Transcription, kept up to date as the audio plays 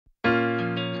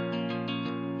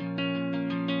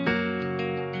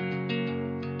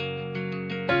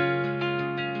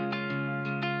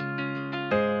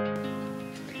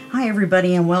Hi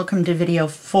everybody, and welcome to video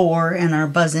 4 in our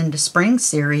Buzz into Spring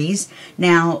series.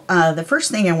 Now, the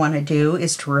first thing I want to do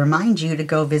is to remind you to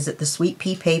go visit the Sweet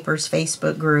Pea Papers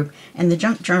Facebook group and the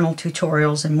Junk Journal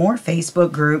Tutorials and More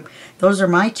Facebook group. Those are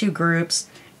my two groups,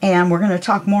 and we're going to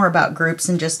talk more about groups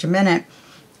in just a minute,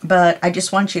 but I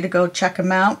just want you to go check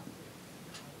them out.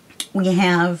 We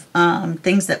have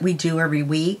things that we do every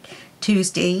week.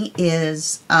 Tuesday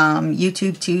is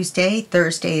YouTube Tuesday,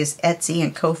 Thursday is Etsy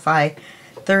and Ko-Fi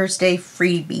Thursday,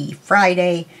 Freebie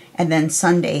Friday, and then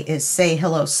Sunday is Say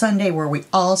Hello Sunday, where we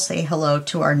all say hello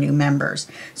to our new members.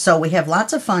 So we have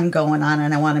lots of fun going on,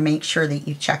 and I want to make sure that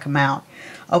you check them out.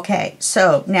 Okay,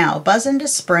 so now Buzz into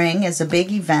Spring is a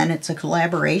big event. It's a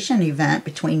collaboration event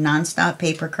between Nonstop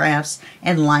Papercrafts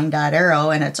and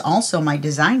LineDotArrow, and it's also my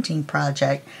design team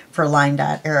project for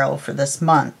LineDotArrow for this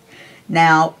month.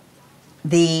 Now,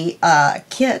 the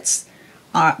kits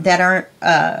that are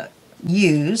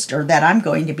used, or that I'm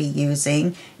going to be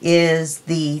using, is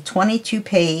the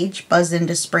 22-page Buzz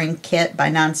into Spring kit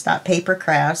by Nonstop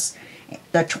Papercrafts,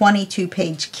 the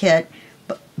 22-page kit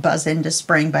Buzz into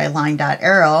Spring by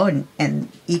LineDotArrow, and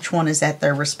each one is at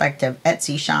their respective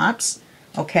Etsy shops.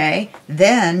 Okay,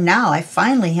 then now I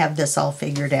finally have this all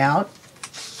figured out.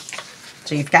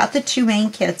 So you've got the two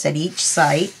main kits at each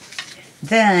site.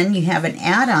 Then you have an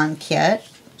add-on kit.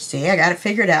 See, I got it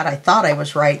figured out. I thought I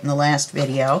was right in the last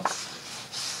video.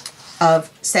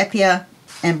 Of Sepia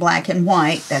and black and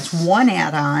white. That's one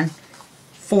add-on,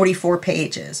 44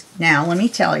 pages. Now, let me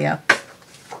tell you,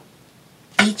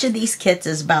 each of these kits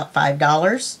is about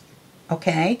 $5,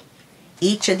 okay?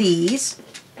 Each of these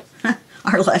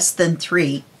are less than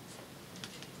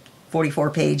 44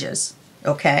 pages,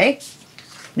 okay?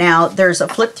 Now, there's a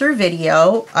flip-through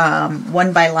video,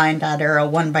 one by LineDotArrow,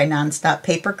 one by Nonstop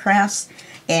Papercrafts,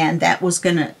 and that was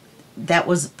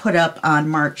put up on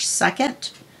March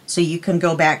 2nd. So you can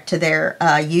go back to their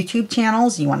YouTube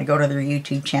channels. You want to go to their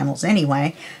YouTube channels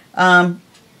anyway, and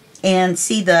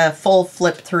see the full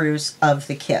flip-throughs of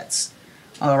the kits.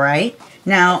 All right.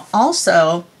 Now,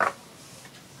 also,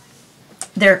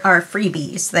 there are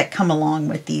freebies that come along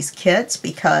with these kits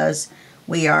because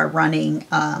we are running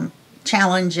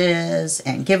challenges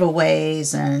and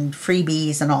giveaways and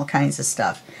freebies and all kinds of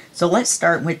stuff. So let's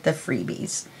start with the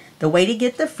freebies. The way to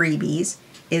get the freebies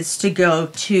is to go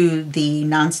to the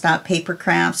Nonstop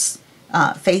Papercrafts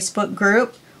Facebook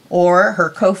group or her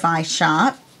Ko-Fi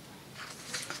shop,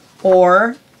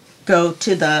 or go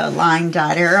to the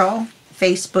LineDotArrow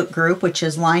Facebook group, which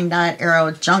is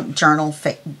LineDotArrow Junk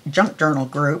Journal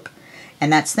group,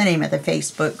 and that's the name of the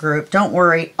Facebook group. Don't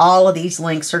worry, all of these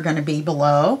links are going to be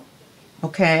below,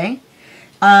 okay?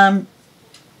 So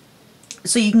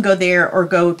you can go there or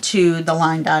go to the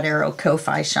LineDotArrow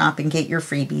Ko-Fi shop and get your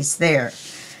freebies there.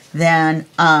 Then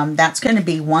that's going to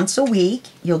be once a week.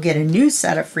 You'll get a new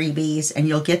set of freebies, and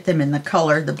you'll get them in the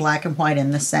color, the black and white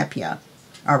and the sepia.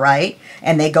 All right?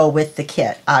 And they go with the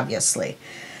kit, obviously.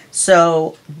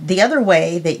 So the other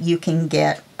way that you can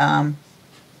get, let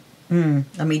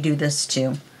me do this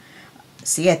too.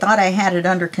 See, I thought I had it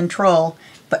under control,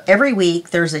 but every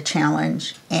week there's a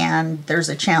challenge, and there's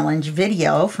a challenge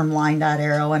video from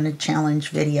LineDotArrow and a challenge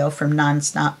video from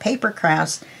Nonstop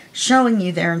Papercrafts showing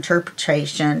you their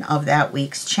interpretation of that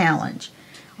week's challenge.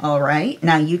 All right,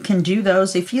 now you can do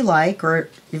those if you like, or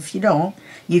if you don't,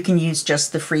 you can use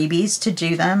just the freebies to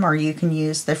do them, or you can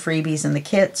use the freebies and the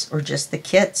kits, or just the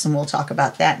kits, and we'll talk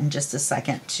about that in just a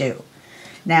second too.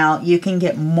 Now, you can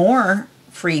get more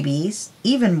freebies,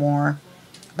 even more,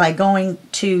 by going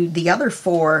to the other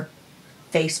 4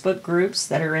 Facebook groups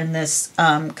that are in this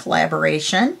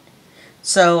collaboration.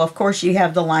 So, of course, you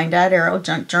have the LineDotArrow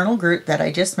Junk Journal group that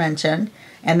I just mentioned,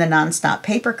 and the Nonstop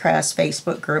Papercrafts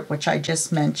Facebook group, which I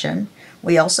just mentioned.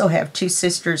 We also have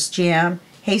TwosistersJam,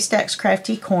 Haystacks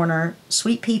Crafty Corner,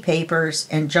 Sweet Pea Papers,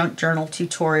 and Junk Journal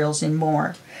Tutorials, and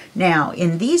more. Now,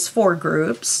 in these 4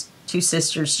 groups,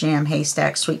 TwosistersJam,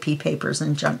 Haystacks, Sweet Pea Papers,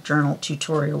 and Junk Journal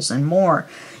Tutorials, and more,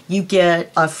 you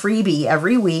get a freebie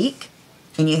every week.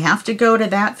 And you have to go to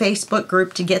that Facebook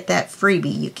group to get that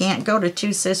freebie. You can't go to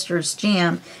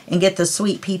TwosistersJam and get the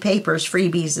Sweet Pea Papers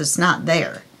freebies. It's not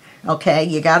there. Okay,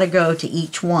 you got to go to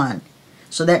each one.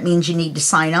 So that means you need to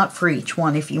sign up for each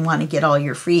one if you want to get all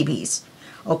your freebies.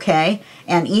 Okay,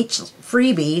 and each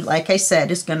freebie, like I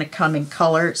said, is going to come in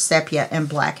color, sepia, and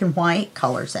black and white.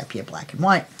 Color, sepia, black and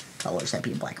white. Color,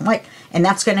 sepia, black and white. And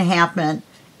that's going to happen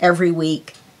every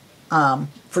week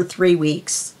for 3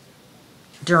 weeks.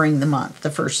 During the month, the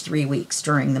first 3 weeks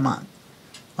during the month.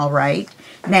 All right.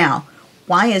 Now,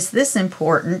 why is this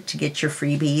important to get your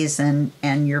freebies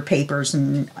and your papers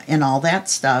and all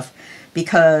that stuff?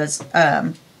 Because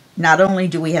not only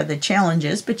do we have the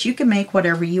challenges, but you can make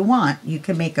whatever you want. You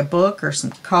can make a book or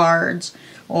some cards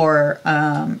or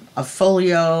a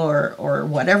folio or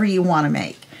whatever you want to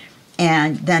make.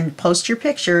 And then post your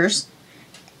pictures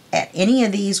at any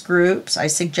of these groups. I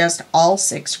suggest all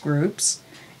 6 groups.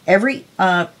 Every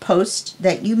post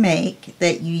that you make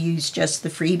that you use just the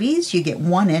freebies, you get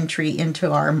 1 entry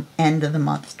into our end of the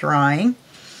month drawing.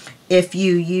 If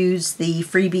you use the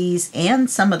freebies and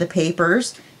some of the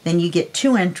papers, then you get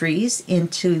 2 entries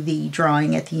into the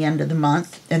drawing at the end of the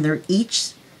month. And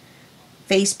each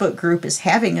Facebook group is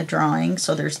having a drawing,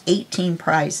 so there's 18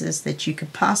 prizes that you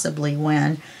could possibly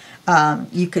win.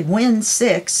 You could win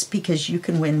 6 because you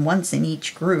can win once in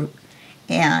each group.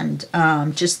 And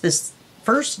just this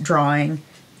first drawing,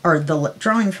 or the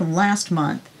drawing from last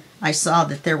month, I saw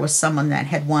that there was someone that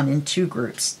had won in 2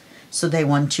 groups. So they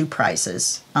won 2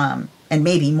 prizes, and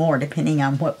maybe more depending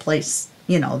on what place,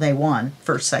 you know, they won,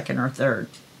 first, second, or third.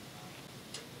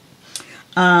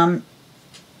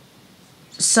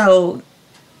 So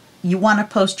you want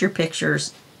to post your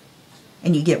pictures,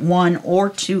 and you get 1 or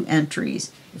 2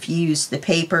 entries. If you use the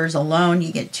papers alone,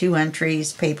 you get 2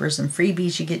 entries. Papers and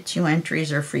freebies, you get 2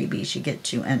 entries, or freebies, you get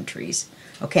 2 entries.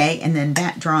 Okay, and then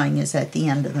that drawing is at the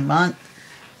end of the month.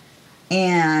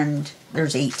 And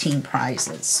there's 18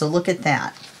 prizes. So look at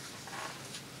that.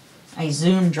 I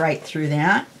zoomed right through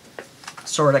that.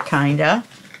 Sort of, kind of.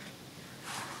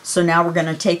 So now we're going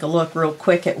to take a look real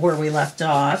quick at where we left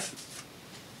off.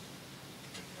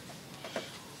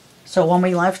 So when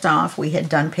we left off, we had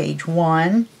done page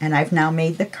 1, and I've now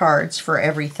made the cards for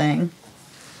everything.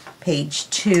 Page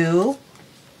 2.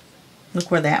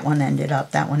 Look where that one ended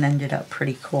up. That one ended up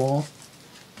pretty cool.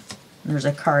 There's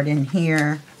a card in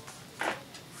here.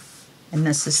 And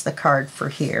this is the card for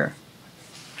here.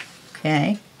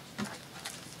 Okay.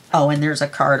 Oh, and there's a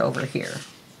card over here.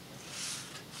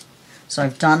 So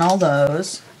I've done all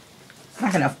those. I'm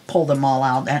not going to pull them all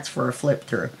out. That's for a flip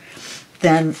through.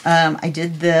 Then I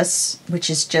did this, which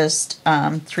is just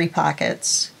 3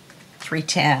 pockets, 3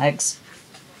 tags.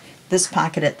 This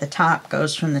pocket at the top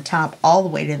goes from the top all the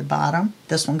way to the bottom.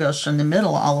 This one goes from the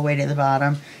middle all the way to the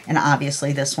bottom. And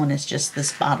obviously this one is just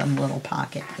this bottom little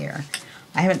pocket here.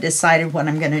 I haven't decided what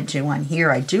I'm going to do on here.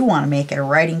 I do want to make it a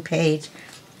writing page,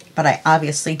 but I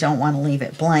obviously don't want to leave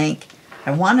it blank.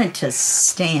 I wanted to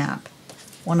stamp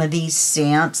one of these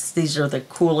stamps. These are the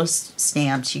coolest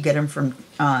stamps. You get them from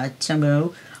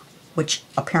Temu, which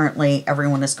apparently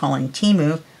everyone is calling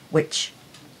Temu, which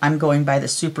I'm going by the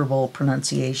Super Bowl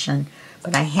pronunciation.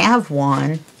 But I have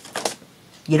one.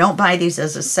 You don't buy these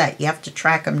as a set. You have to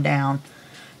track them down.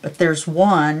 But there's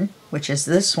one, which is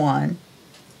this one,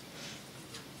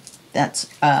 that's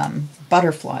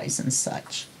butterflies and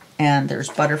such. And there's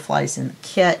butterflies in the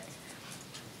kit,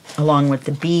 along with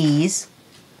the bees.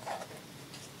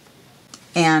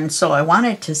 And so I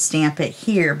wanted to stamp it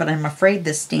here, but I'm afraid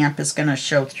the stamp is going to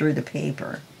show through the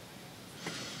paper.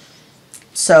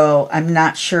 So I'm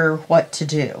not sure what to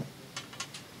do.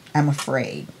 I'm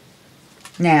afraid.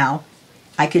 Now,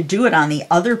 I could do it on the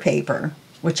other paper,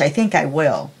 which I think I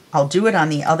will. I'll do it on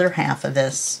the other half of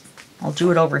this. I'll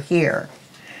do it over here.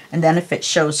 And then if it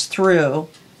shows through,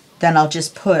 then I'll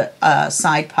just put a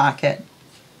side pocket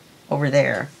over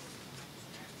there.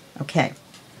 Okay.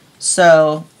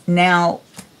 So now,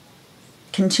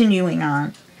 continuing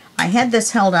on, I had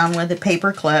this held on with a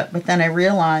paper clip, but then I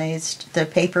realized the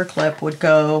paper clip would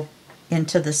go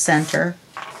into the center.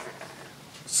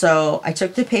 So I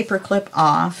took the paper clip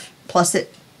off, plus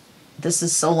this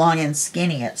is so long and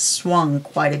skinny, it swung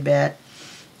quite a bit.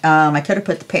 I could have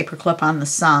put the paper clip on the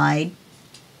side,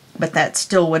 but that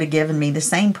still would have given me the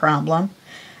same problem.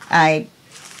 I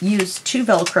used 2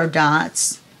 Velcro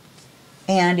dots,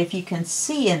 and if you can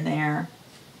see in there,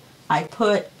 I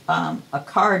put a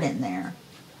card in there.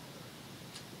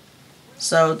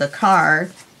 So the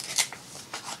card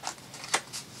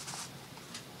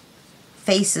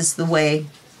faces the way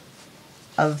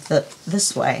of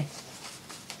this way,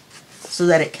 so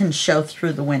that it can show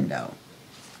through the window.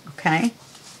 Okay?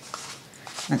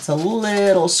 It's a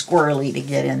little squirrely to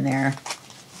get in there.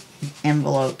 The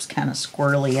envelope's kind of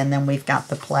squirrely, and then we've got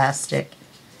the plastic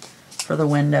for the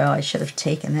window. I should have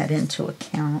taken that into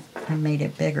account and made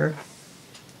it bigger.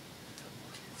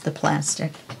 The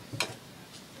plastic.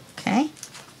 Okay.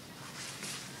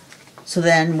 So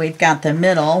then we've got the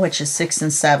middle, which is 6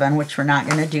 and 7, which we're not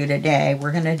going to do today.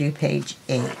 We're going to do page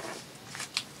 8.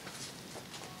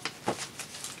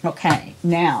 Okay,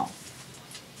 now,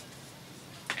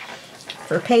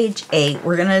 for page 8,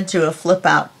 we're going to do a flip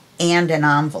out and an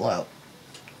envelope.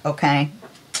 Okay?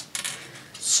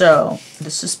 So,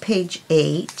 this is page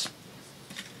 8.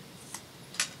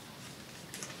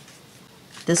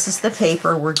 This is the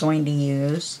paper we're going to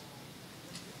use.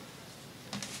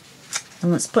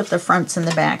 And let's put the fronts and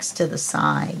the backs to the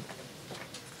side.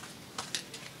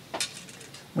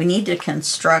 We need to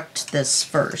construct this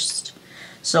first.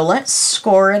 So let's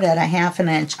score it at a 1/2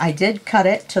 inch. I did cut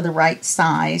it to the right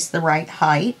size, the right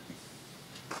height.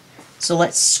 So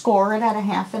let's score it at a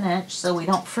 1/2 inch so we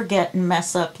don't forget and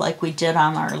mess up like we did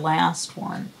on our last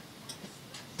one.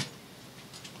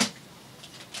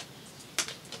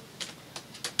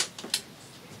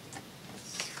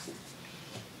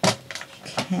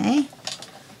 Okay,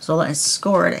 so let's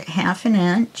score it at 1/2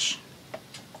 inch.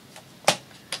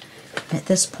 At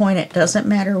this point it doesn't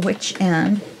matter which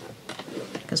end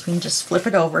because we can just flip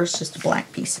it over. It's just a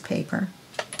black piece of paper.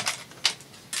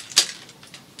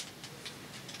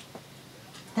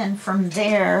 Then from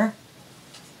there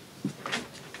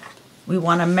we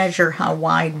want to measure how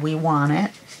wide we want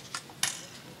it.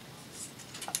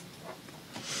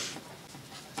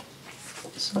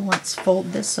 So let's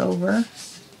fold this over.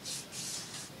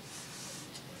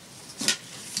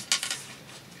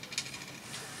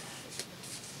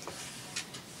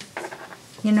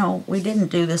 You know, we didn't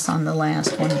do this on the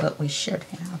last one, but we should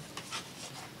have.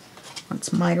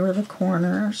 Let's miter the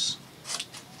corners.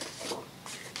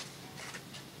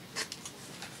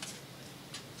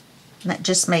 And that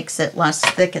just makes it less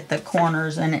thick at the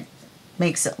corners, and it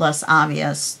makes it less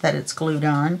obvious that it's glued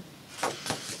on.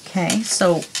 Okay,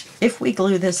 so if we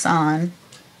glue this on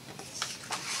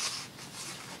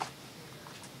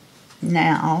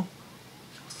now,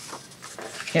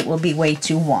 it will be way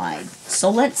too wide. So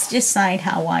let's decide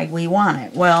how wide we want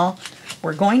it. Well,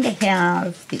 we're going to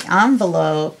have the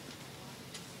envelope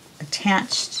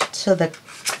attached to the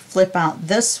flip out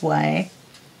this way.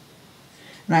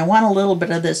 And I want a little bit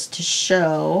of this to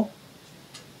show.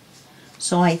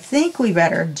 So I think we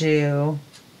better do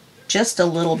just a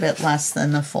little bit less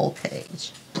than the full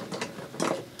page.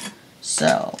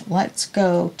 So let's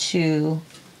go to,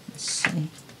 let's see.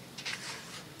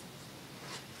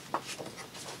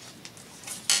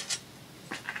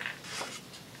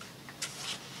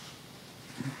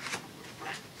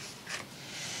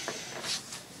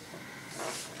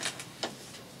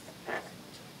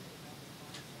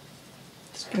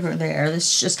 Over there.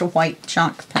 This is just a white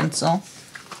chalk pencil.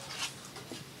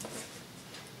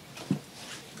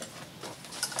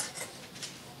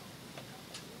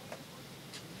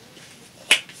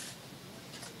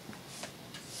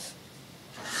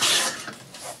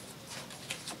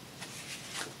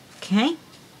 Okay.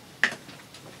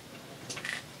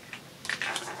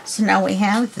 So now we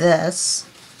have this.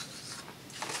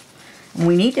 And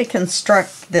we need to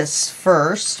construct this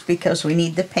first because we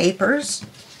need the papers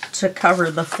to cover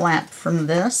the flap from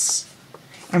this,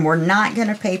 and we're not going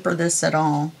to paper this at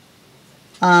all.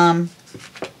 You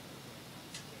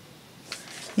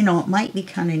know, it might be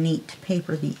kind of neat to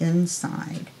paper the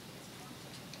inside.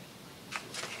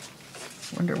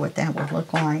 Wonder what that would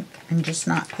look like, and just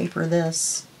not paper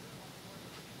this.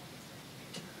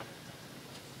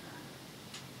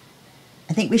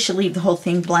 I think we should leave the whole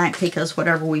thing black because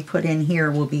whatever we put in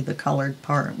here will be the colored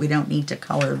part. We don't need to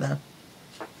color the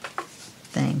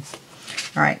thing.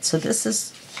 Alright, so this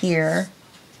is here,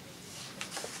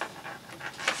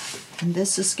 and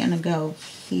this is going to go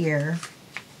here.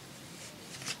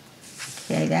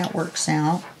 Okay, that works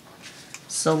out.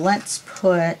 So let's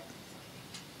put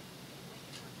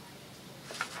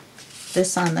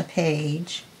this on the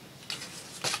page.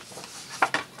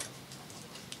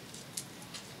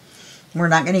 We're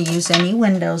not going to use any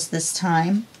windows this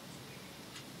time.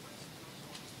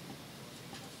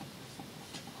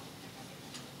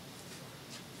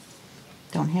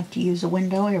 Don't have to use a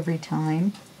window every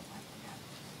time,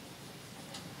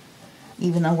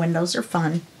 even though windows are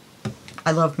fun.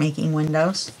 I love making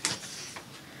windows.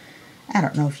 I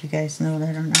don't know if you guys know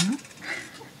that or not.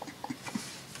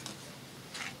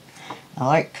 I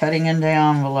like cutting into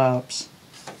envelopes.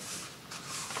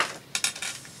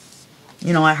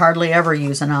 You know, I hardly ever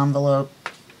use an envelope,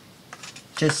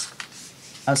 just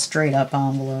a straight up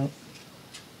envelope.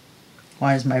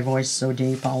 Why is my voice so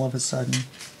deep all of a sudden?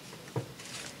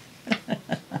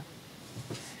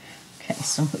 Okay,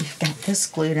 so we've got this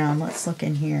glued on. Let's look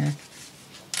in here.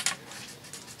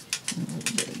 A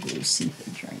little bit of glue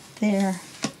seepage right there.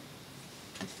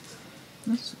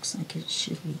 This looks like it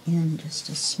should be in just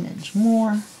a smidge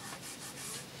more.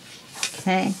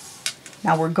 Okay,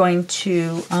 now we're going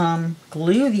to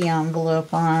glue the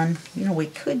envelope on. You know, we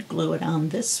could glue it on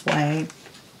this way.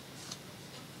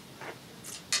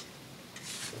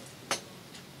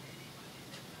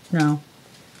 No.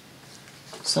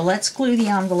 So let's glue the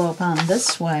envelope on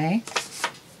this way.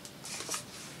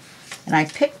 And I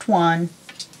picked one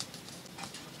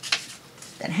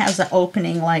that has an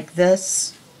opening like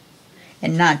this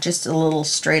and not just a little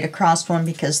straight across one,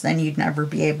 because then you'd never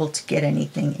be able to get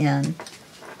anything in.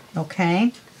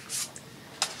 Okay?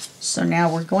 So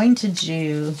now we're going to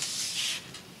do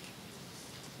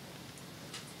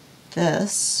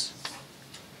this.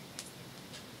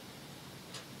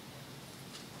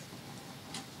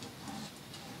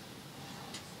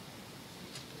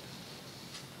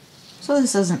 So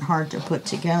this isn't hard to put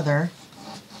together.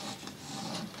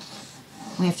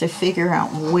 We have to figure out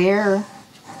where,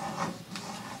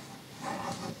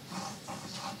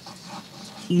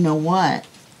 you know what,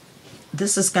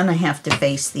 this is going to have to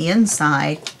face the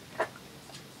inside,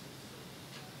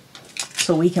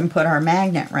 so we can put our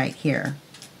magnet right here.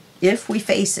 If we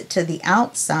face it to the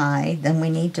outside, then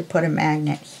we need to put a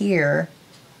magnet here.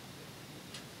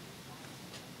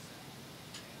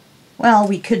 Well,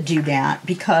 we could do that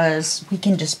because we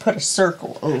can just put a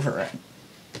circle over it.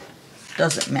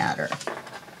 Doesn't matter.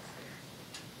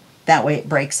 That way it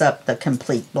breaks up the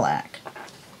complete black.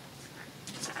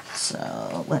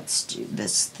 So let's do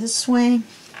this way.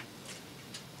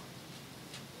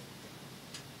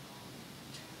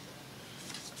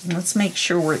 And let's make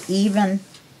sure we're even,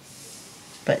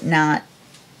 but not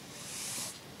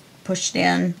pushed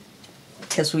in,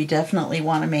 because we definitely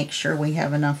want to make sure we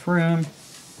have enough room.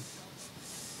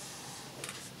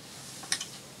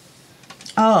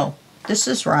 Oh, this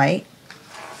is right.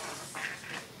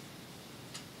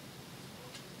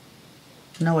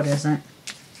 No, it isn't.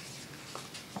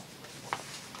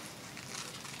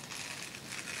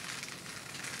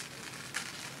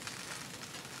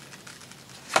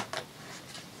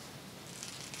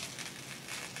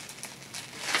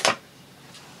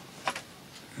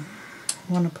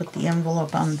 I want to put the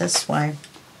envelope on this way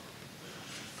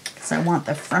because I want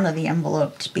the front of the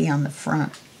envelope to be on the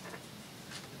front.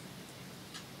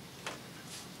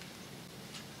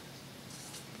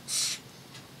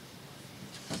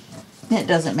 It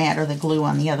doesn't matter the glue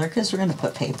on the other because we're going to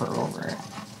put paper over it.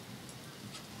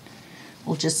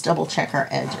 We'll just double check our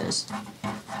edges.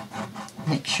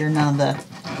 Make sure none of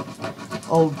the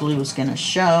old glue is going to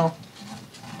show.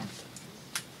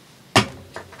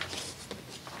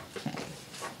 Okay.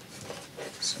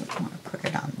 So we want to put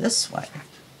it on this way.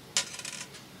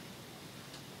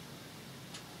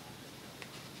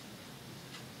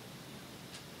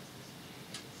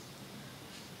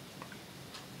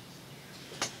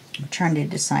 I'm trying to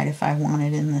decide if I want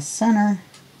it in the center.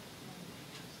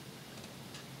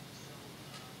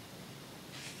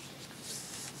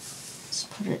 Let's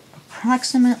put it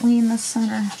approximately in the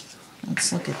center.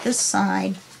 Let's look at this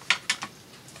side.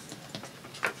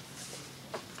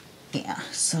 Yeah,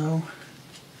 so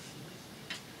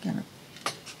I'm gonna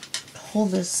pull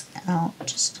this out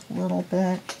just a little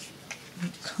bit.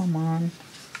 Come on.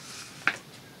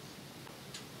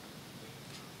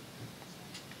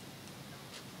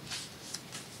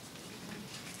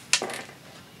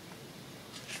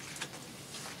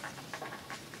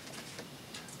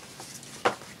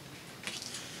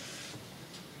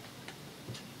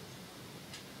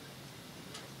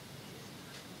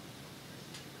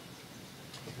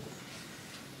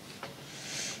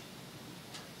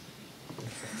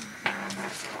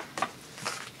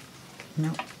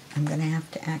 Nope, I'm going to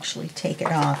have to actually take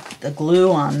it off. The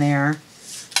glue on there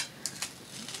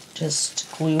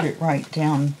just glued it right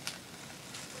down.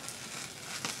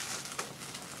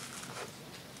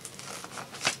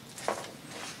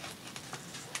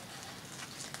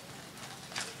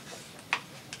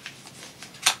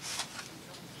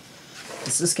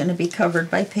 This is going to be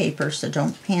covered by paper, so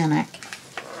don't panic.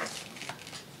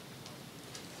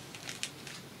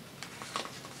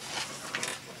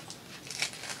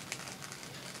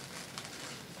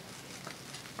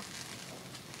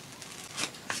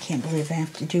 Can't believe I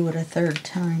have to do it a third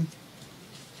time.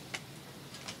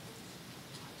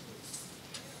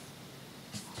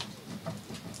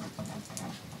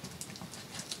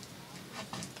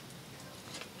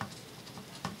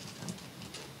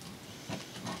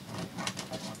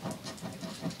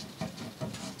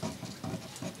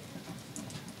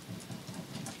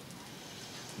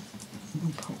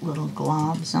 We'll put little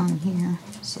globs on here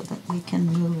so that we can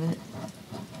move it.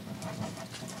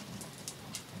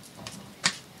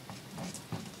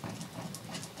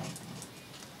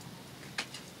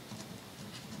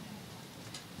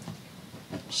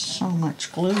 So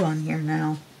much glue on here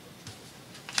now.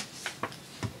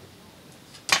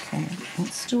 Okay,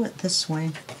 let's do it this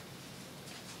way.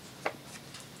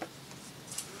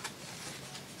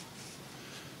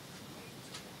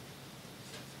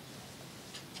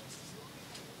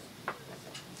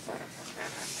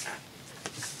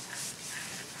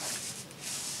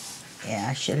 Yeah,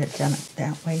 I should have done it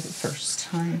that way the first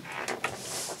time.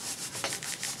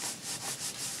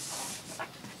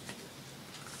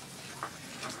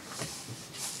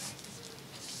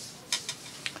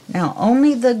 Now,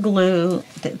 only the glue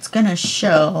that's going to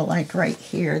show, like right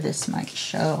here, this might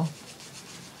show.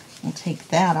 We'll take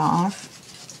that off.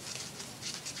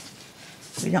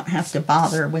 We don't have to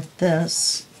bother with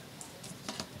this.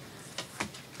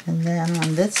 And then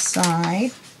on this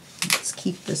side, let's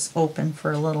keep this open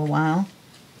for a little while.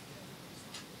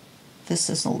 This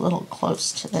is a little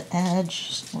close to the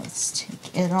edge, so let's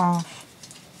take it off.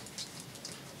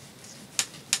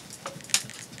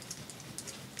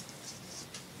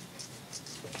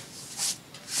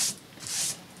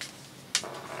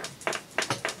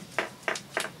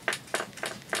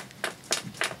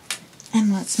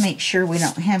 And let's make sure we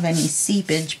don't have any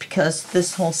seepage because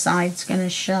this whole side's going to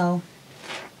show.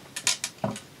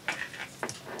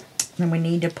 And we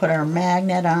need to put our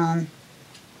magnet on.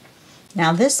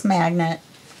 Now this magnet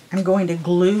I'm going to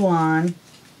glue on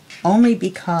only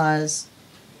because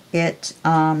it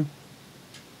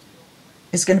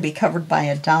is going to be covered by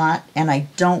a dot and I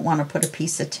don't want to put a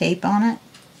piece of tape on it.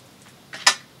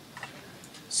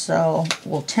 So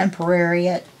we'll temporary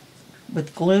it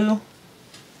with glue.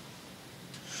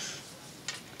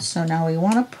 So now we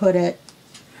want to put it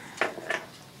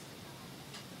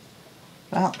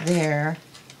about there.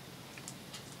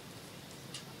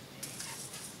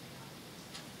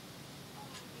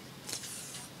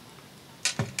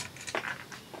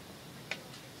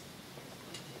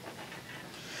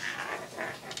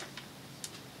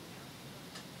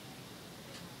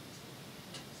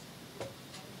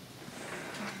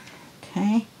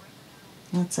 Okay,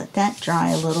 let's let that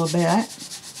dry a little bit.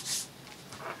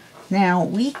 Now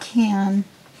we can,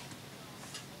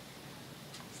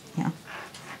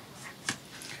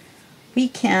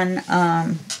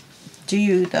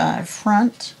 do the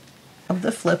front of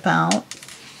the flip out.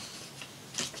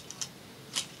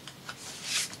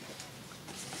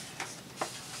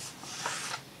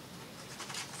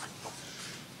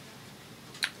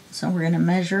 So we're going to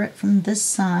measure it from this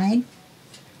side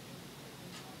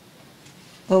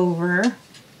over.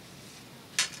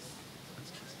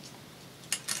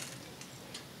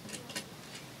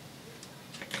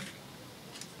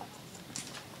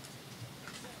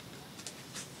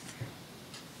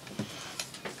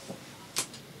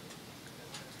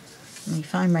 Let me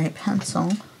find my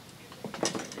pencil.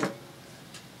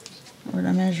 We're going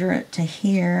to measure it to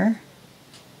here.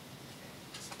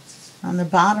 On the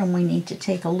bottom we need to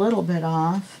take a little bit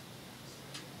off.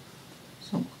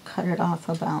 So we'll cut it off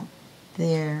about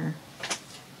there.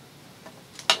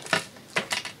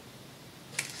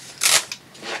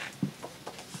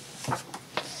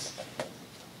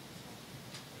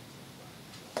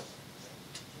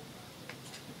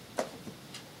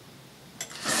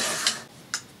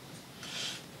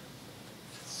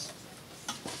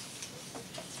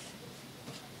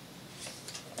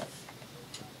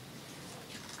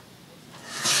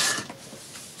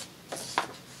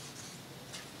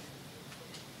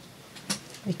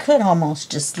 We could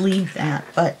almost just leave that,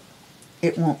 but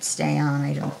it won't stay on,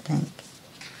 I don't think.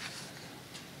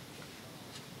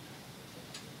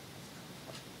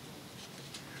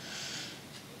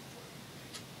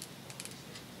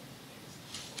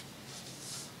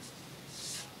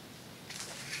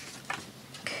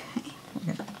 Okay,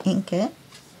 we're going to ink it.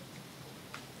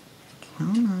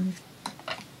 Come on.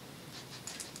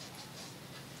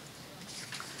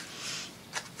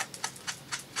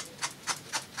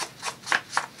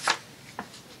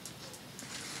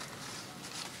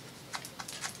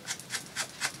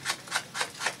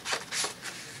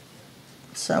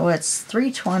 So it's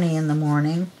 3:20 in the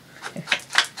morning.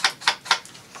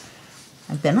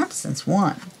 I've been up since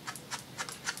 1.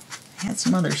 I had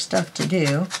some other stuff to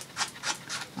do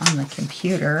on the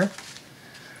computer.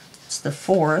 It's the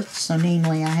 4th, so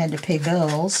namely I had to pay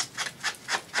bills.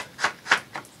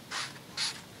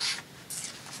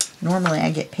 Normally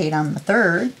I get paid on the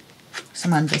 3rd, because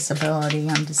I'm on disability,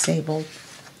 I'm disabled.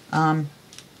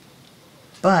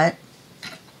 But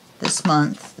this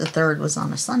month, the 3rd was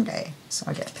on a Sunday, so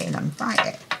I got paid on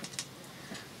Friday.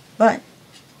 But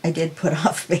I did put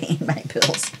off paying my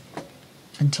bills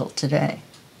until today.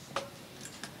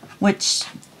 Which,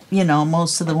 you know,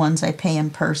 most of the ones I pay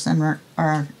in person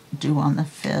are due on the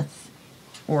 5th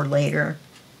or later.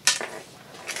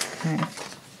 Okay.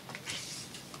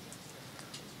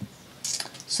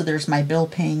 So there's my bill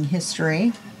paying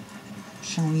history,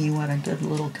 showing you what a good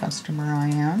little customer I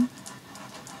am.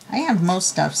 I have most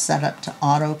stuff set up to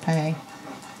auto pay.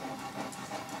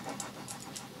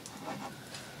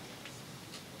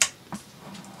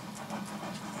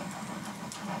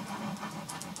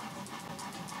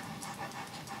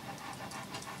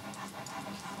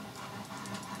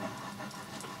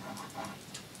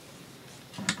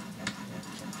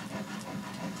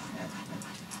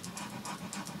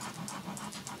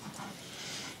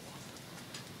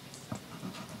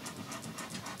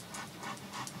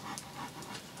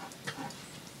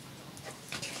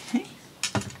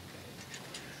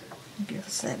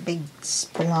 There's that big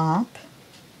splop.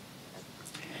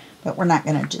 But we're not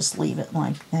going to just leave it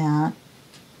like that.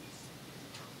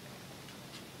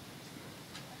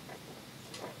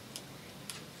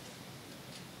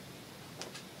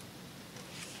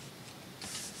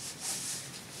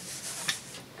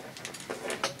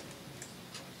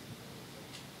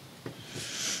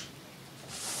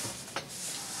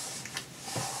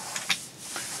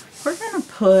 We're going to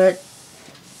put,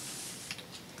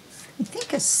 I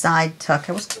think, a side tuck.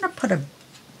 I was going to put a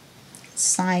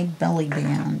side belly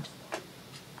band.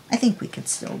 I think we could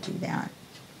still do that.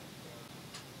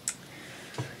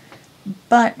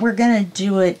 But we're going to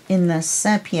do it in the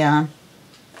sepia.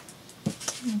 I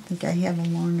don't think I have a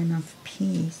long enough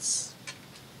piece.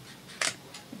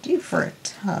 I do for a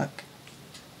tuck.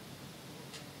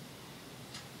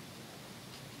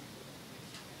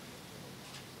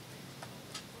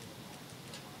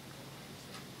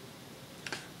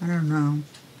 I don't know.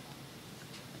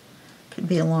 Could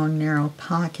be a long, narrow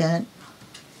pocket.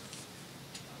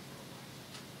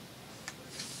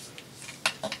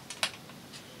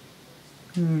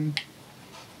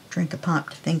 Drink a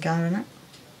pop to think on it.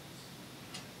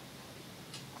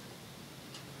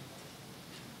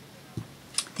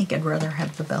 I think I'd rather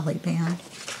have the belly band.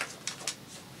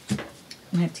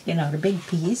 I have to get out a big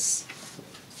piece.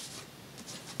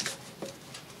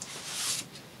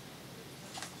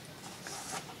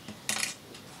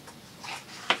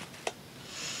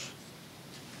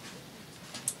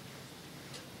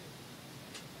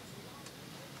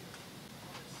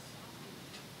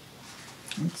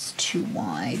 It's too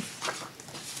wide.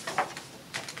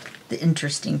 The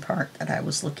interesting part that I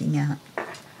was looking at.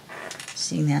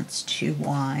 See, that's too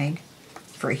wide.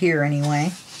 For here,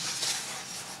 anyway.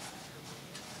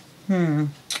 I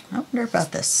wonder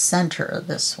about the center of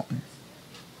this one.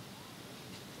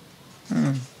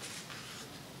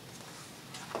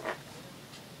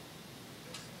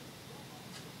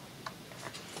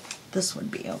 This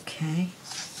would be okay.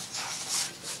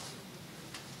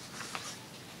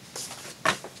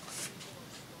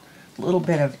 A little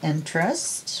bit of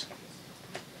interest.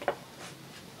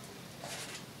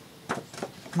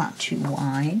 Not too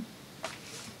wide.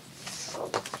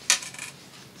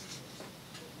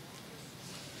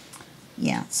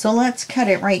 Yeah, so let's cut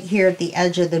it right here at the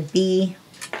edge of the B.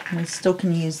 We still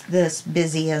can use this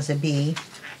busy as a B.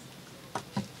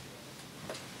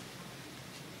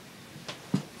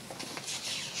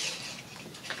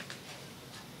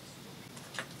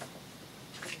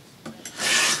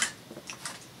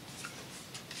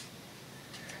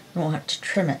 We'll have to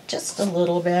trim it just a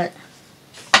little bit.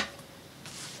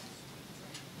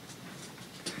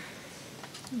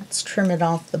 Let's trim it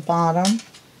off the bottom.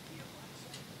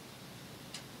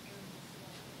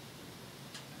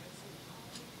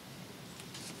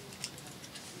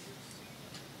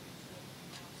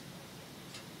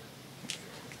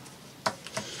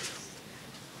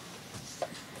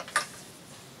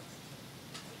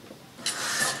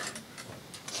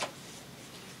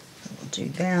 We'll do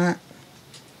that.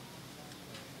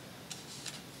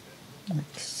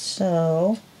 Like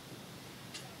so.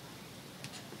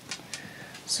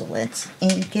 So let's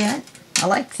ink it. I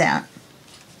like that.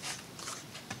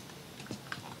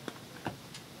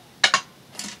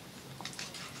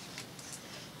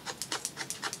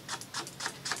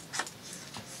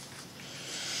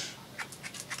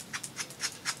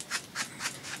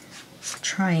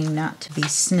 Trying not to be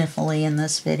sniffly in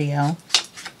this video.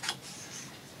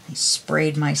 I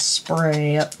sprayed my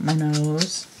spray up my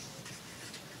nose.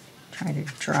 Try to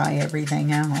dry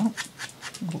everything out.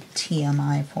 A little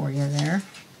TMI for you there.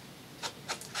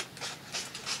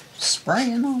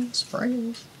 Spraying on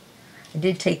sprays. I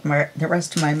did take the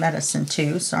rest of my medicine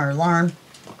too, so our alarm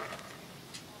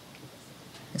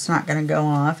is not going to go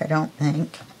off, I don't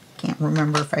think. Can't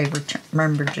remember if I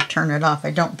remembered to turn it off.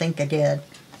 I don't think I did,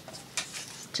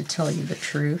 to tell you the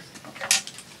truth.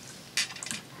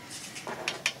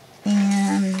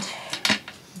 And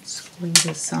let's glue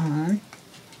this on.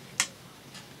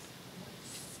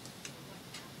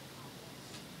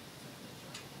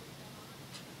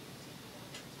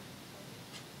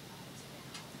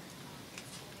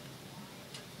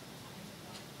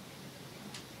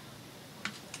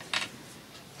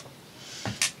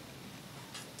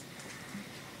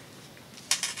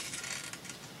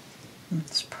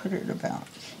 Let's put it about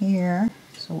here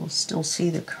so we'll still see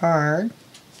the card.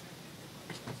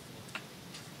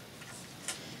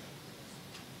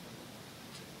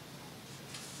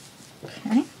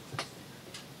 Okay.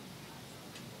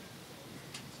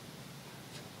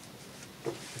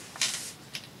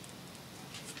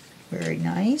 Very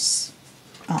nice.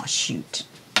 Oh, shoot.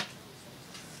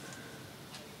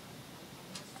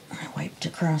 I wiped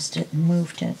across across it and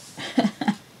moved it.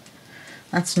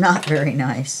 That's not very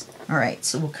nice. Alright,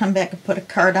 so we'll come back and put a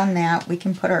card on that. We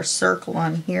can put our circle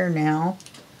on here now.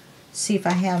 See if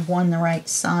I have one the right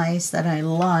size that I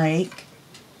like.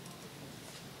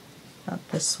 About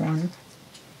this one.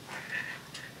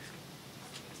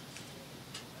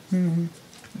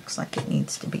 Looks like it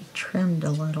needs to be trimmed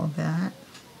a little bit.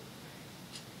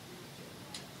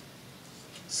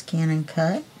 Scan and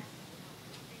cut.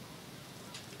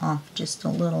 Off just a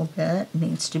little bit.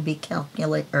 Needs to be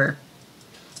calibrated.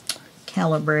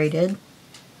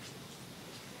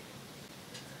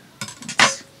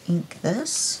 Let's ink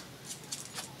this.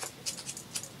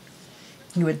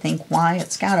 You would think, why?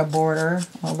 It's got a border.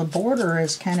 Well, the border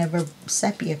is kind of a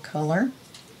sepia color.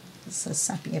 It's a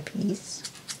sepia piece.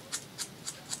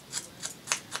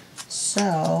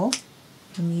 So,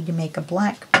 we need to make a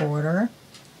black border.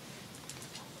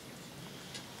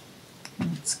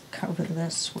 Let's cover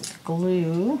this with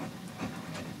glue.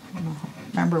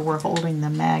 Remember, we're holding the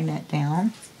magnet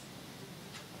down.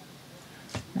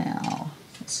 Now,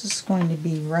 this is going to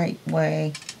be right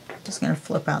way. Just going to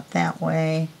flip out that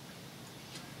way.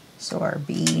 So our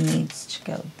B needs to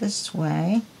go this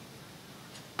way.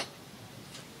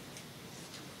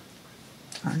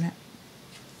 Darn it.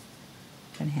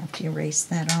 I'm going to have to erase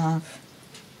that off.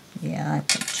 Yeah, I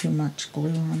put too much glue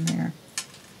on there.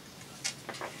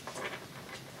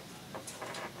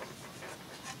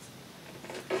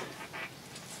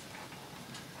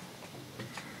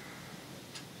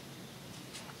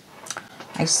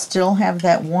 I still have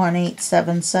that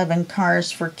 1877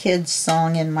 Cars for Kids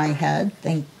song in my head.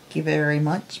 Thank you very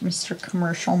much, Mr.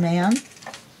 Commercial Man.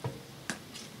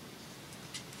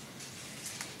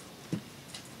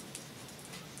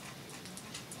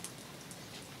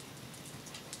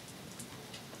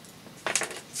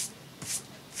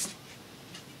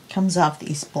 Comes off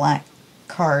these black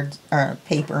cards or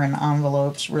paper and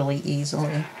envelopes really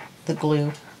easily, the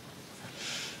glue.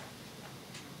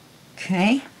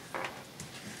 Okay.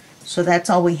 So that's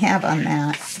all we have on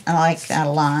that. I like that a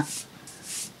lot.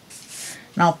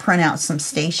 And I'll print out some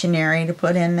stationery to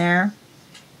put in there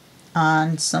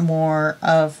on some more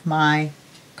of my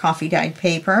coffee dyed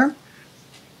paper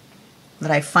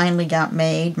that I finally got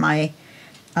made. My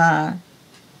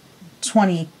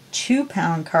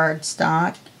 22-pound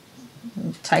cardstock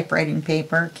typewriting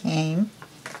paper came.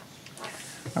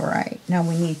 Alright, now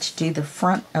we need to do the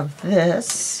front of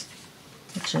this,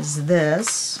 which is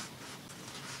this.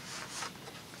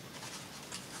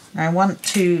 I want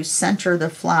to center the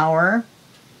flower.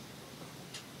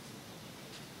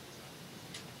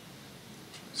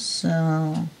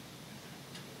 So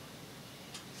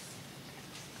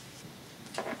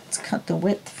let's cut the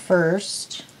width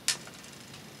first.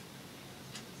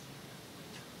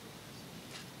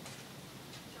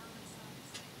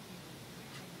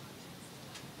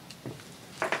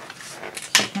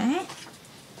 Okay.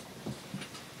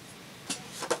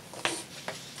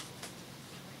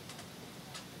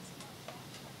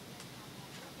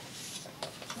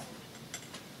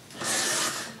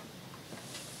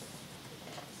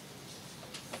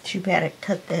 Too bad it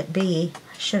cut that B.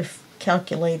 I should have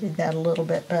calculated that a little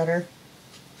bit better.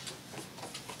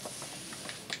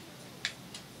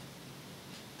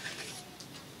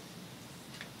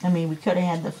 I mean, we could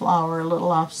have had the flower a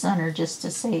little off center just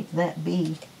to save that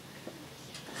B.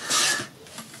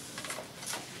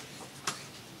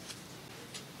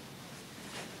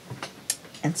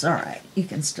 It's alright. You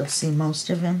can still see most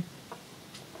of him.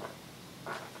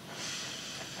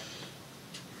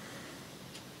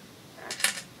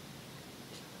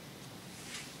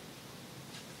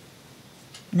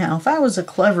 Now, if I was a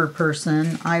clever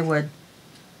person, I would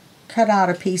cut out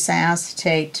a piece of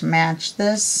acetate to match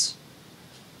this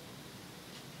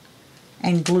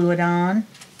and glue it on,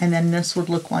 and then this would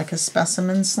look like a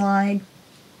specimen slide,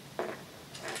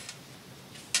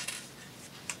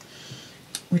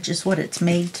 which is what it's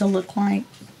made to look like.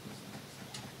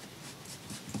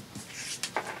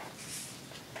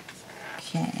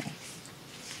 Okay.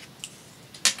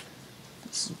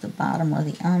 This is the bottom of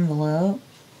the envelope,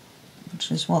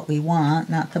 which is what we want,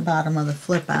 not the bottom of the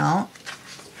flip out.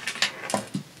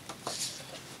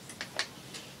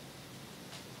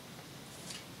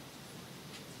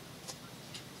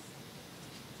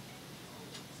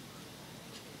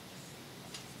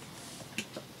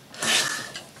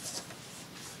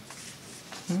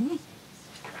 Okay.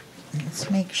 Let's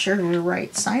make sure we're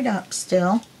right side up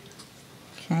still.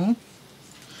 Okay.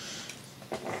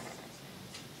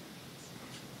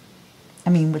 I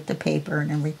mean, with the paper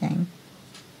and everything.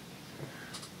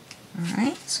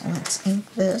 Alright, so let's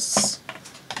ink this.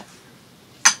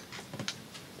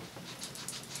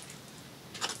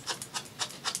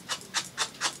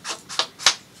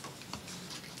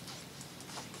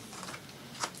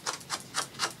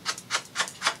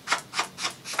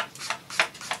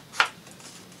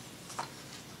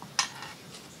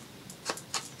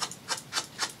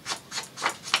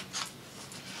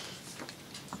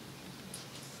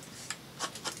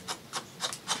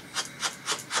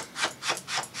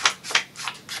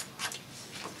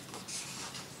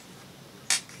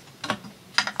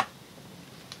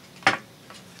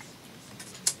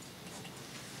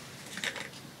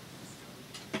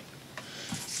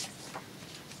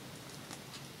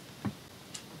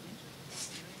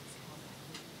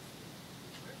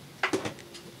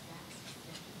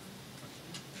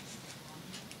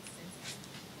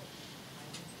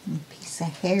 A piece of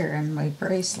hair in my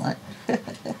bracelet.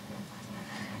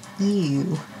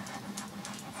 Ew.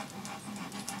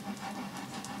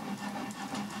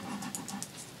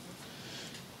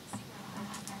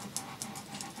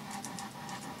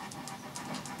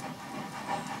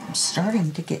 I'm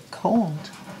starting to get cold.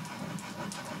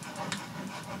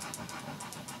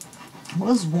 It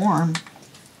was warm.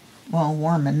 Well,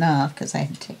 warm enough because I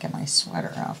had taken my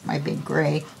sweater off, my big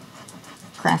gray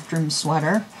craft room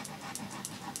sweater.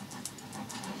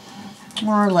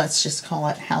 Or let's just call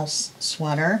it house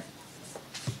sweater.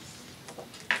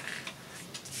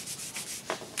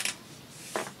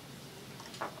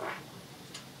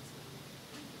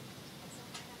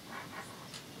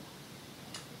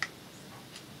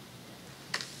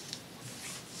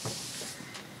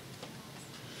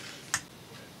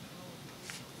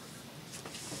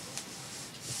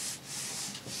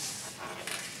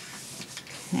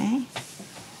 Okay.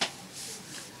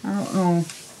 I don't know.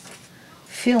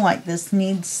 I feel like this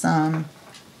needs some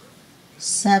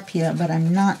sepia, but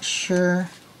I'm not sure.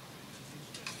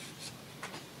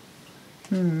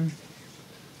 I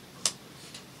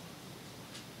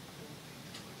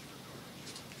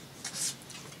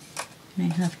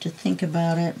have to think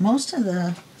about it. Most of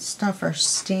the stuff are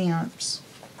stamps.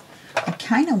 I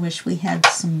kind of wish we had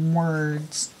some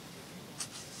words.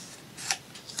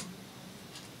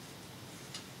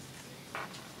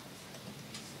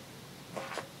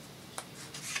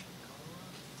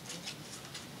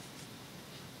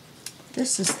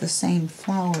 This is the same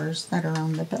flowers that are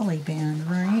on the belly band,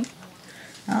 right?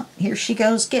 Oh, here she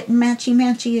goes getting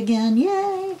matchy-matchy again.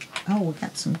 Yay! Oh, we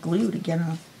got some glue to get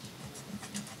on.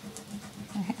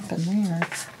 What happened there?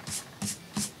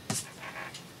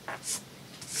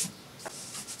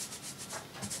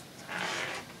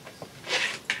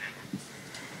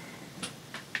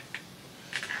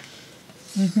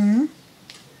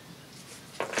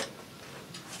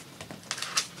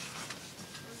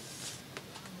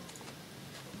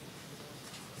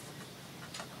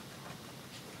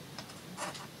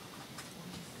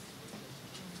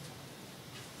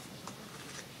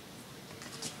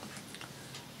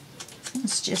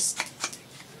 Let's just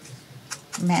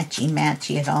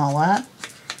matchy-matchy it all up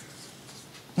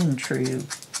in true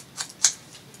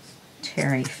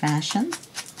Terry fashion.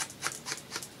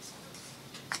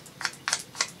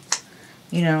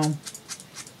 You know,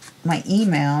 my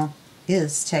email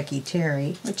is Techie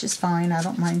Terry, which is fine. I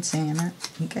don't mind saying it.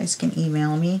 You guys can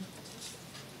email me.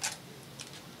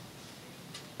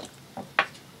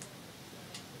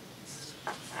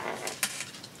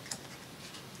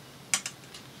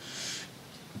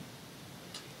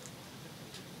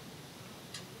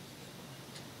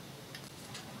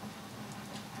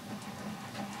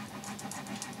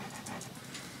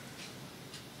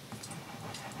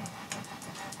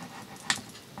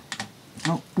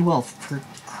 Oh, well, for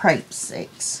cripe's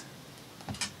sakes.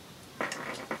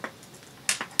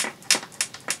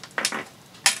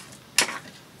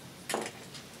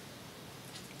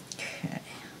 Okay,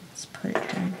 let's put it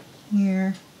down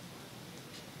here.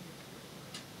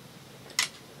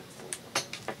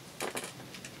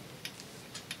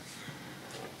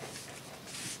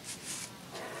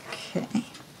 Okay.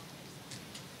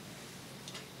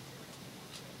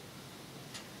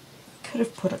 Could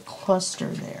have put a cluster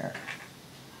there.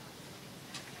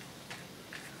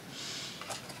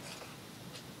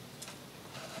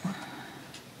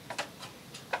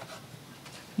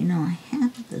 You know, I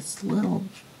have this little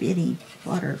bitty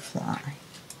butterfly.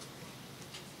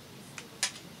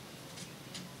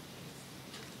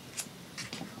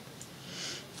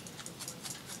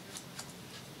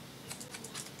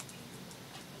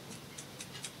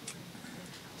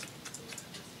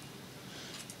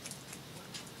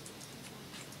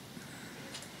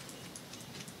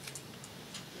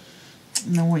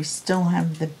 And then we still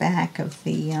have the back of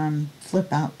the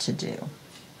flip out to do.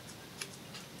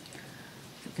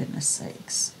 For goodness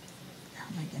sakes. How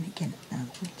am I going to get it in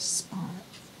that little spot?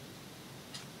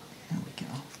 There we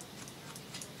go.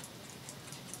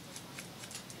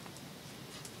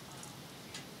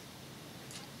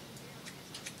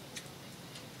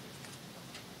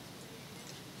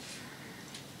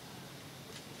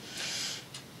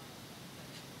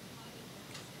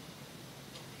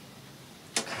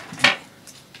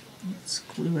 Let's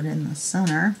glue it in the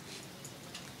center.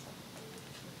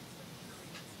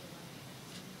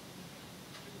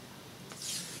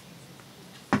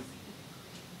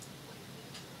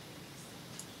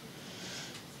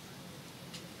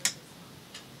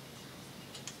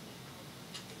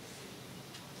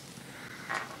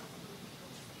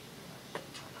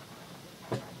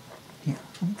 Here,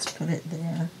 let's put it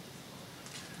there.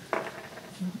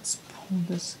 Let's pull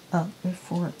this up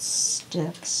before it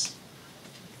sticks.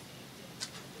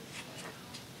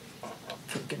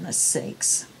 For goodness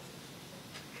sakes.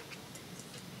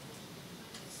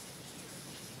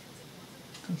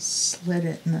 I slid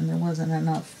it and then there wasn't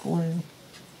enough glue.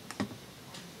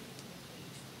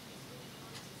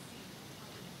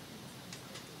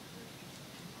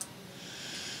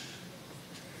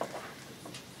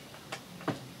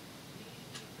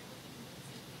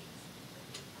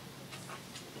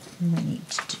 We need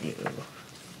to do,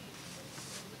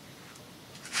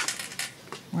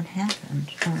 what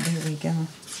happened? Oh, there we go.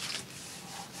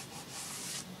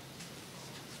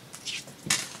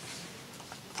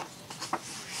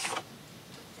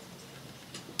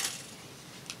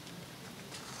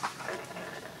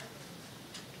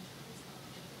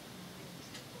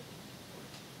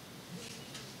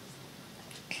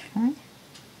 Okay,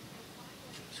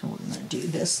 so we're going to do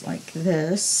this like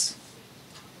this.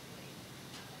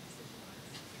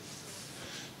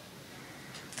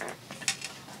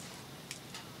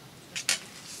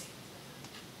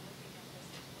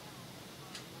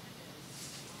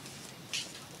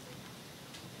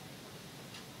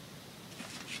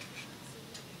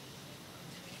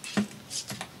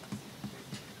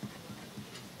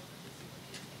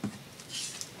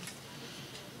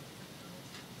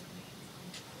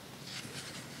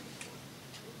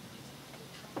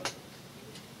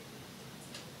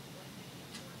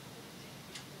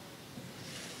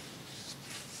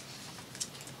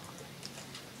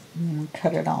 And we'll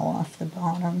cut it all off the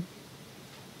bottom.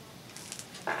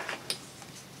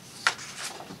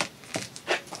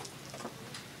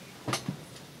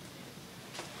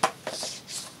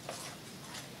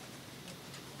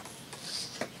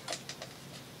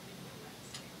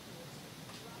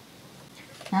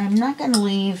 Now I'm not going to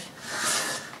leave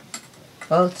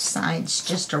both sides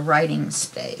just a writing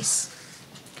space.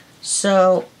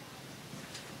 So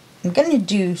I'm going to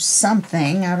do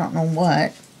something, I don't know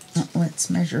what. Let's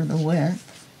measure the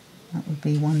width. That would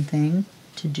be one thing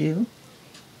to do.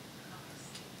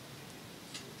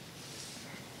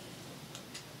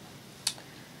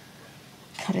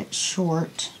 Cut it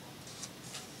short.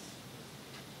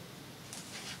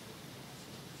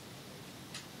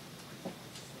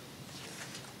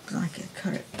 I could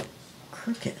cut it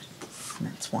crooked, and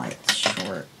that's why it's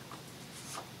short.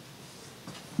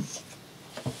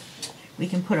 We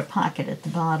can put a pocket at the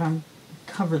bottom,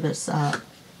 cover this up.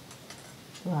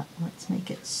 But let's make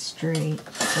it straight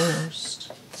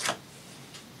first.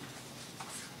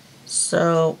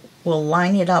 So we'll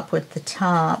line it up with the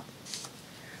top.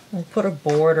 We'll put a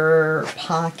border or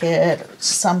pocket or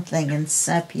something in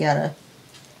Sepia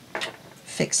to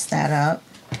fix that up.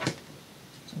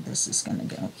 So this is going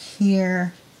to go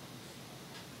here.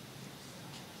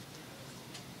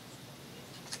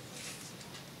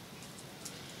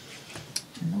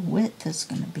 And the width is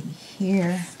going to be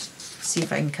here. See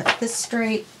if I can cut this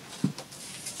straight.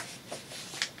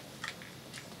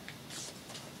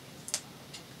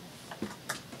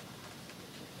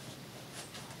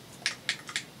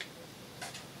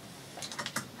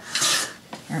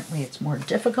 Apparently it's more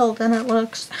difficult than it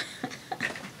looks.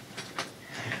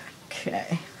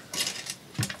 Okay.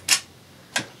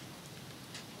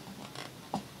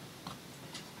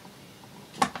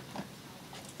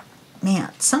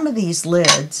 Man, some of these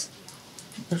lids,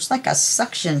 there's like a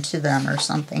suction to them or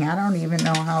something. I don't even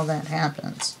know how that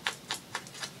happens.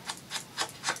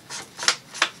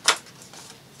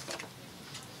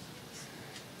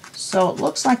 So it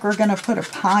looks like we're going to put a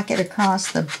pocket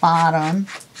across the bottom,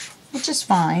 which is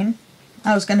fine.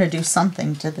 I was going to do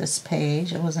something to this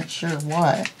page. I wasn't sure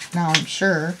what. Now I'm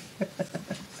sure.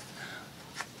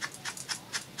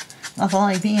 Nothing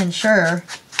like being sure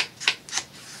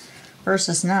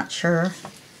versus not sure.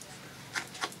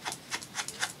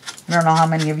 I don't know how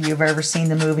many of you have ever seen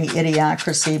the movie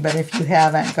Idiocracy, but if you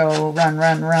haven't, go run,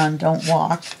 run, run. Don't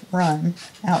walk, run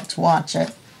out to watch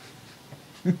it.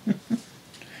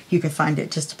 You can find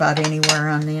it just about anywhere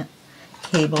on the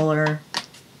cable or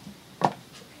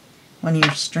one of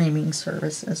your streaming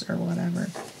services or whatever.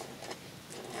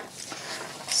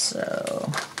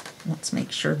 So let's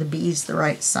make sure the B's the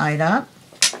right side up.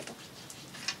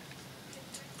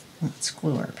 Let's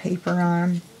glue our paper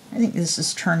on. I think this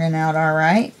is turning out all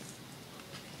right.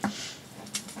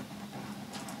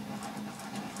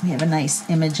 We have a nice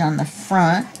image on the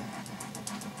front.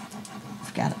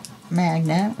 We've got a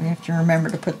magnet. We have to remember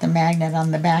to put the magnet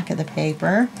on the back of the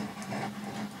paper.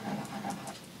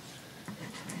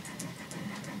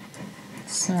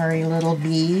 Sorry, little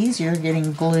bees, you're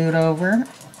getting glued over.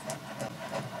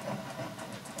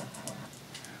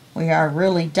 We are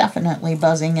really definitely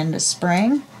buzzing into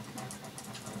spring.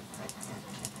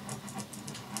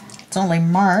 It's only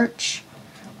March,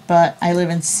 but I live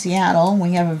in Seattle.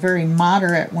 We have a very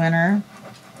moderate winter.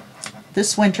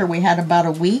 This winter we had about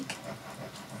a week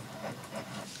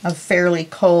of fairly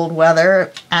cold weather.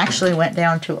 It actually went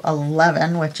down to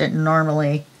 11, which it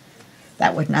normally,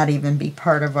 that would not even be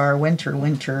part of our winter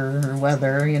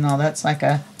weather. You know, that's like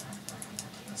a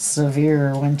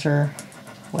severe winter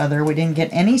weather. We didn't get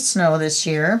any snow this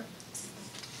year.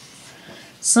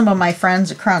 Some of my friends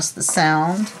across the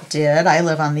Sound did. I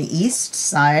live on the east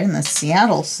side and the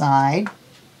Seattle side.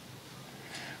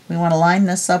 We want to line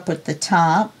this up with the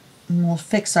top, and we'll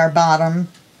fix our bottom.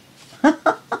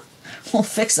 We'll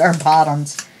fix our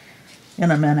bottoms in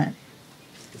a minute.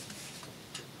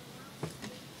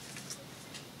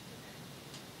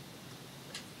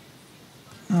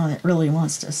 Oh, it really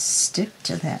wants to stick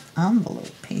to that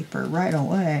envelope paper right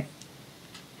away.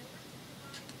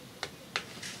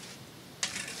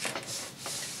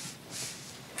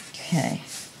 Okay,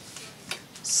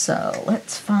 so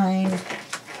let's find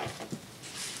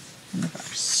one of our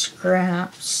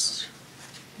scraps.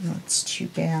 That's too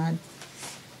bad.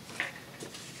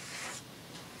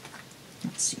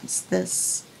 Let's use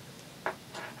this.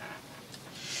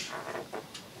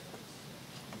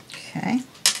 Okay.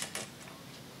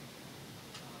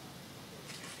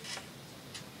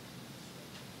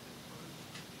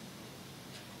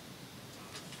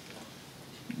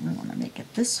 We want to make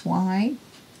it this wide.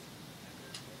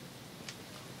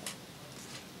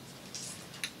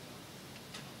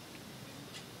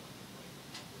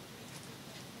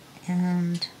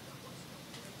 And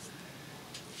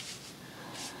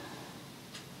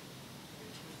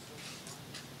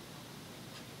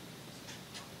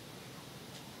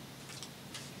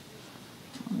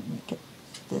I'll make it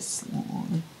this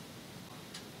long.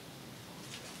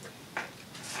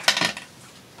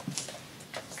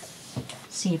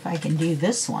 See if I can do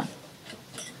this one.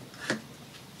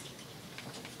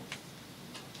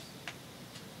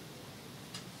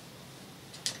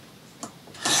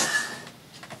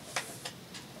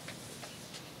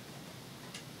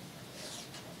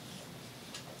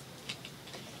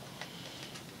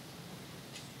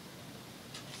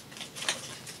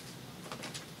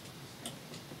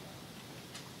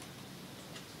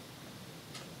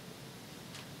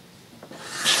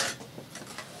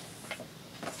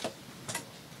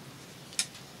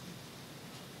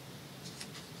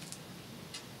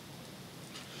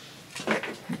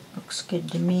 Looks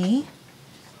good to me.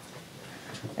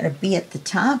 Got a B at the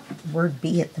top, word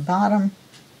B at the bottom.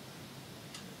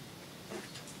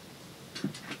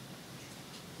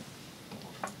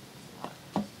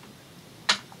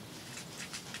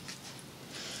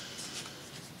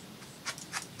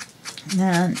 And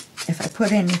then if I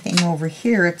put anything over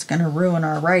here, it's going to ruin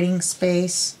our writing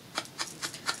space.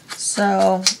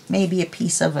 So maybe a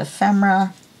piece of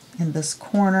ephemera in this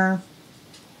corner.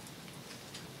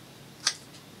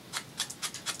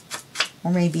 Or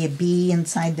maybe a bee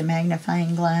inside the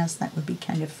magnifying glass. That would be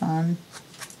kind of fun.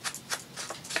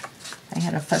 I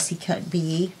had a fussy cut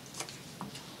bee.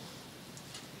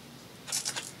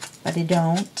 But I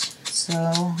don't. So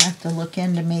I have to look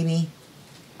into maybe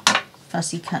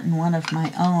fussy cutting one of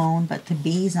my own. But the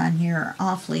bees on here are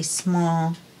awfully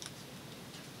small.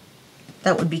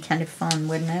 That would be kind of fun,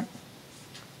 wouldn't it?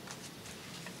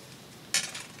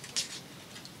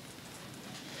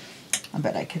 I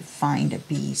bet I could find a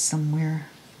bee somewhere.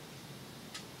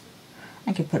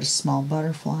 I could put a small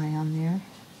butterfly on there.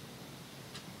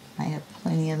 I have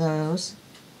plenty of those.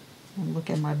 And look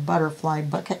at my butterfly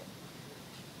bucket.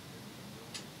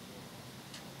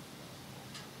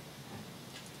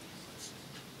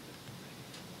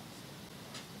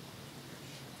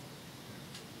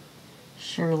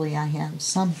 Surely I have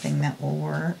something that will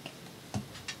work.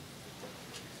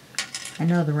 I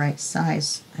know the right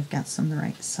size. I've got some the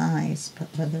right size, but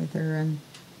whether they're in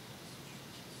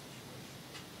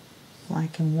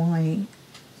black and white,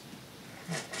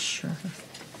 I'm not sure.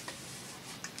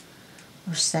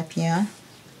 Or sepia.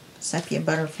 Sepia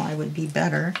butterfly would be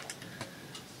better.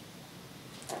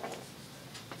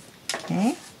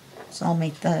 Okay, so I'll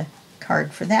make the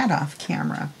card for that off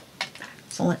camera.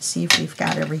 So let's see if we've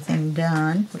got everything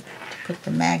done. Put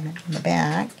the magnet in the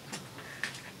back.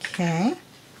 Okay.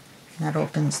 That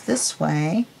opens this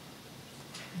way.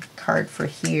 Card for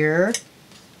here.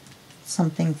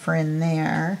 Something for in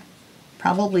there.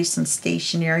 Probably some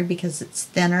stationery because it's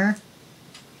thinner.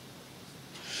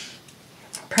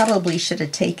 Probably should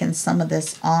have taken some of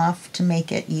this off to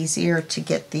make it easier to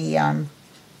get the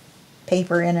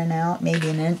paper in and out. Maybe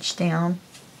an inch down.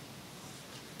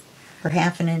 Or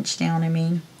half an inch down, I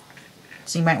mean.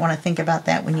 So you might want to think about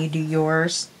that when you do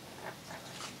yours.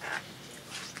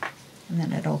 And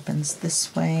then it opens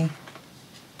this way.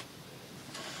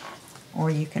 Or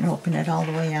you can open it all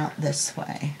the way out this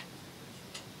way.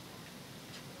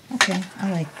 Okay,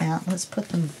 I like that. Let's put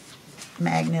the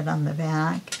magnet on the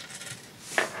back.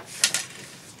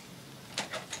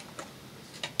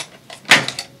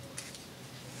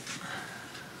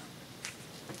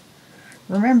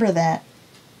 Remember that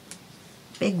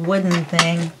big wooden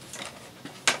thing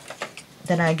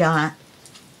that I got,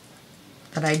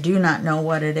 that I do not know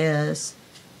what it is?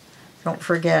 Don't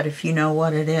forget, if you know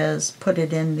what it is, put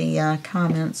it in the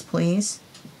comments, please.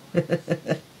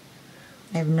 I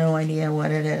have no idea what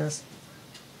it is.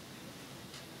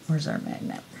 Where's our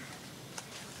magnet?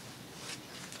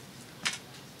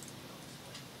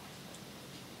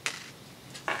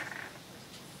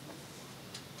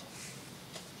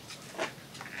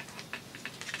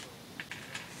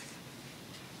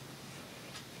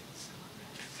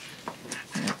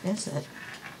 Where is it?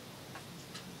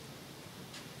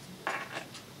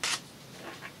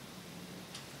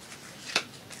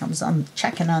 I'm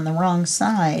checking on the wrong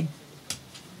side.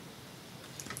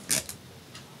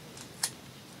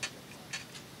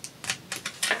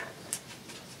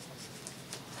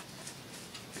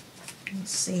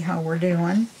 Let's see how we're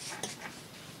doing.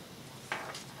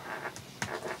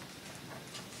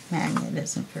 Magnet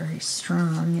isn't very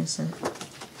strong, is it?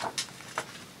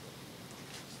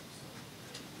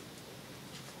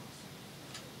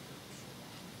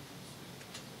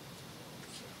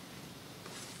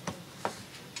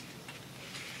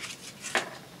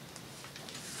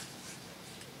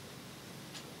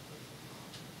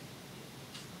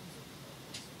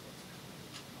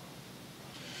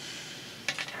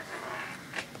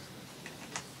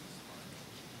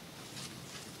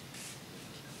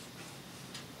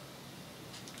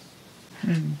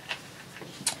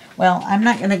 Well, I'm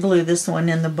not going to glue this one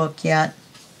in the book yet.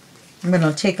 I'm going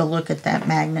to take a look at that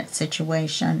magnet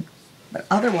situation. But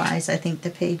otherwise, I think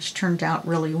the page turned out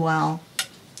really well.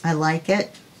 I like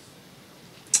it.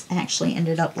 I actually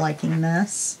ended up liking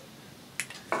this.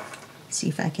 Let's see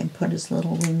if I can put his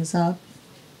little wings up.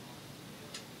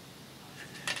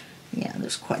 Yeah,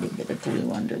 there's quite a bit of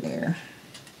glue under there.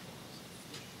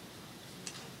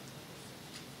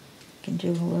 Can do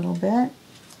a little bit.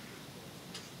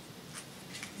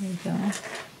 There you go.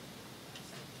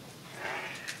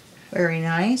 Very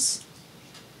nice.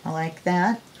 I like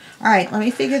that. All right, let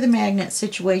me figure the magnet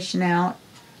situation out.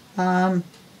 I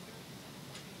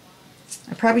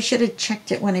probably should have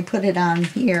checked it when I put it on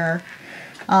here.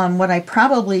 What I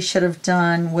probably should have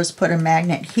done was put a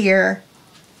magnet here,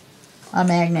 and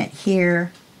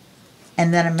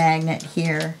then a magnet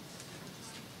here.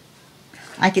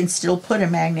 I can still put a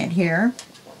magnet here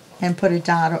and put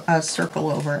a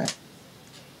circle over it.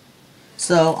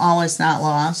 So all is not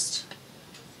lost,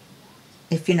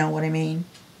 if you know what I mean.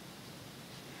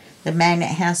 The magnet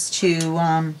has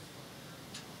to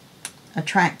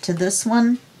attract to this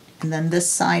one, and then this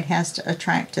side has to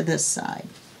attract to this side.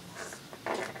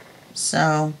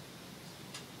 So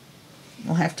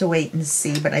we'll have to wait and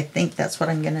see, but I think that's what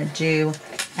I'm going to do.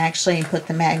 Actually, put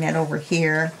the magnet over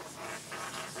here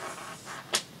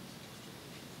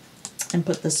and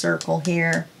put the circle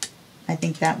here. I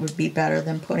think that would be better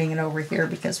than putting it over here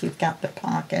because we've got the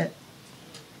pocket.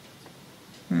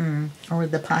 Or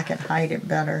would the pocket hide it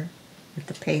better with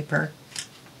the paper?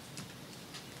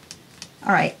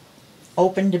 All right,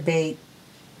 open debate.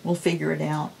 We'll figure it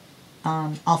out.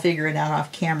 I'll figure it out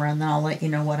off camera, and then I'll let you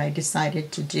know what I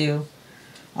decided to do.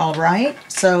 All right,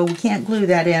 so we can't glue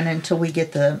that in until we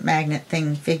get the magnet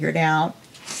thing figured out.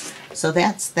 So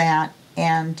that's that,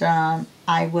 and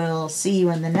I will see you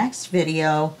in the next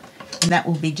video. And that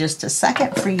will be just a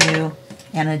second for you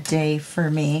and a day for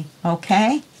me.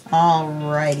 Okay?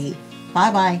 Alrighty.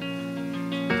 Bye-bye.